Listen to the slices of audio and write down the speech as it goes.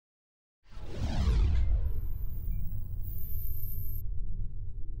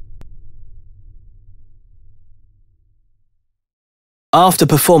After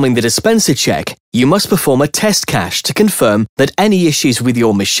performing the dispenser check, you must perform a test cache to confirm that any issues with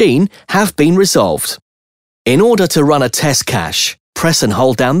your machine have been resolved. In order to run a test cache, press and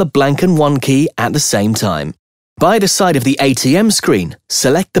hold down the blank and 1 key at the same time. By the side of the ATM screen,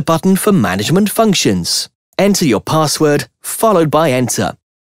 select the button for Management Functions. Enter your password, followed by Enter.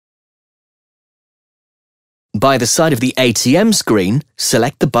 By the side of the ATM screen,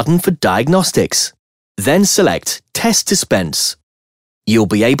 select the button for Diagnostics. Then select Test Dispense. You'll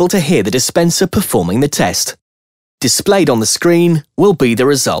be able to hear the dispenser performing the test. Displayed on the screen will be the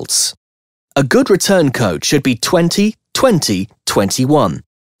results. A good return code should be 202021.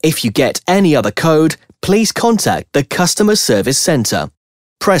 If you get any other code, please contact the Customer Service Center.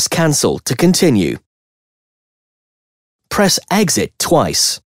 Press Cancel to continue. Press Exit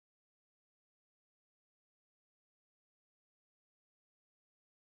twice.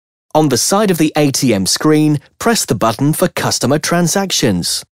 On the side of the ATM screen, press the button for Customer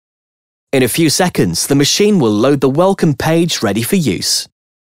Transactions. In a few seconds, the machine will load the welcome page ready for use.